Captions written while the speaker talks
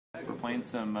playing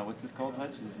some, what's this called,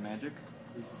 Hutch? Is this Magic?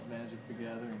 This is Magic the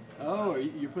Gathering. Oh,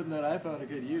 you're putting that iPhone to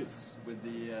good use with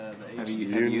the Have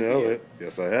HD. You know it.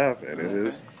 Yes, I have, and it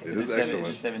is excellent. Is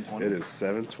it 720? It is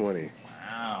 720.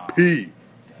 Wow. P.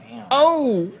 Damn.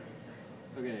 Oh!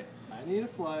 Okay, I need a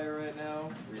flyer right now,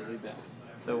 really bad.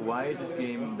 So why is this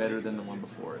game better than the one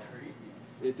before it?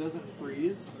 It doesn't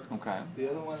freeze. Okay. The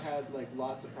other one had like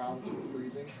lots of problems with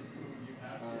freezing.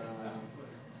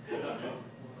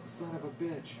 Son of a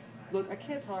bitch. Look, I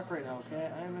can't talk right now, okay?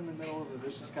 I am in the middle of a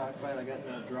vicious cockfight. I got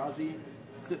an Eldrazi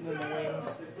sitting in the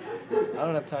wings. I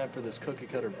don't have time for this cookie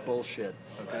cutter bullshit,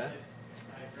 okay?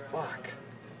 Fuck.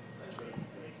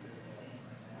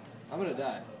 I'm gonna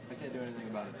die. I can't do anything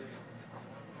about it.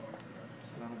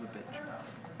 Son of a bitch.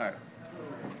 Alright.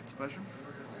 What's the question?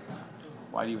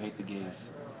 Why do you hate the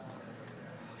gays?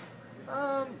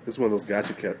 This is one of those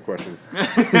gotcha questions.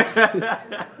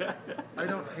 I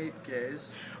don't hate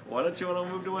gays. Why don't you want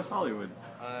to move to West Hollywood?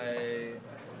 I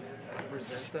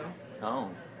resent them. Oh.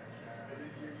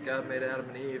 God made Adam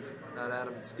and Eve, not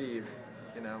Adam and Steve,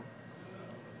 you know.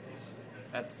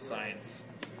 That's science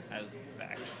as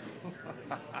fact.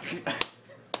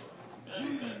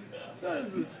 That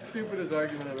is the stupidest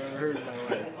argument I've ever heard in my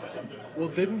life. Well,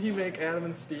 didn't he make Adam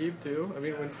and Steve too? I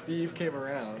mean, when Steve came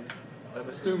around, I'm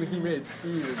assuming he made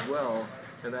Steve as well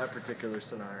in that particular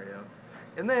scenario.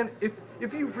 And then,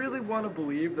 if you really want to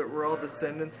believe that we're all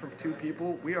descendants from two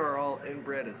people, we are all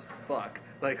inbred as fuck.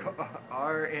 Like,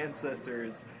 our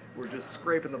ancestors were just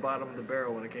scraping the bottom of the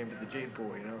barrel when it came to the gene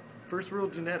pool, you know? First rule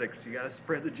of genetics, you gotta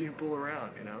spread the gene pool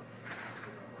around, you know?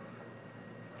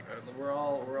 We're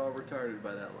all retarded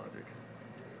by that logic.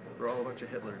 We're all a bunch of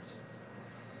Hitlers.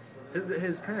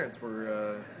 His parents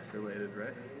were related,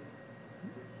 right?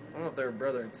 I don't know if they were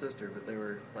brother and sister, but they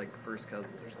were like first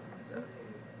cousins or something like that.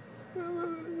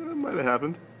 That might have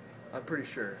happened. I'm pretty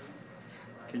sure.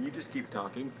 Can you just keep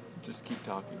talking? Just keep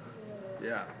talking.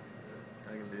 Yeah,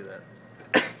 I can do that.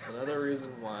 Another reason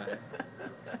why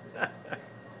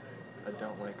I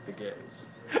don't like the gays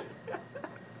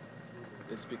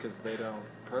is because they don't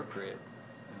procreate.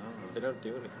 They don't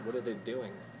do anything. What are they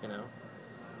doing, you know?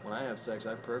 When I have sex,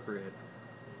 I procreate.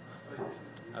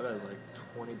 I've had like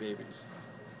 20 babies.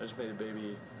 I just made a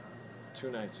baby 2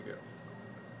 nights ago.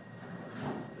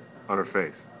 On her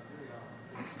face.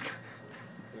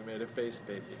 We made a face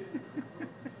baby.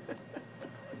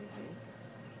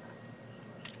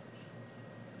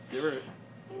 You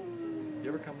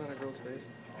ever come on a girl's face,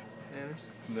 Anders?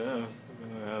 No,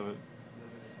 I haven't.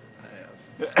 I have.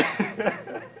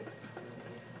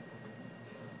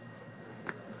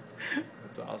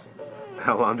 That's awesome.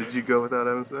 How long did you go without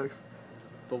having sex?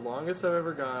 The longest I've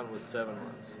ever gone was 7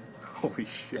 months. Holy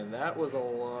shit. And that was a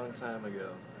long time ago.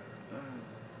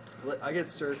 I get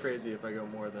stir crazy if I go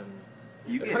more than...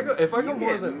 If I go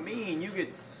more than mean. You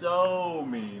get so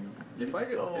mean. If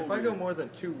I go more than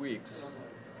 2 weeks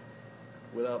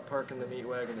without parking the meat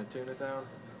wagon in Tuna Town,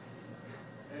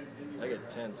 I get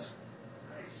tense.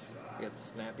 I get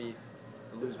snappy.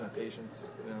 I lose my patience.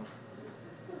 You know.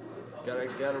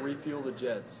 Gotta refuel the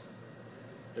jets.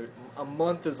 A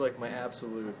month is like my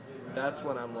absolute. That's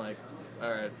when I'm like,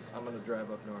 all right, I'm gonna drive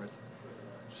up north,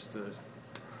 just to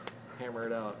hammer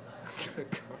it out.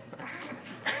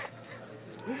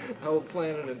 I will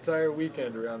plan an entire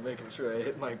weekend around making sure I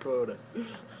hit my quota.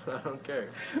 I don't care.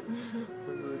 I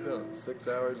really don't. 6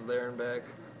 hours there and back.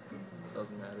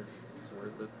 Doesn't matter. It's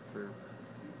worth it for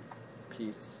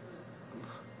peace.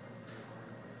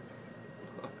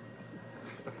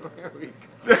 Here we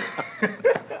go.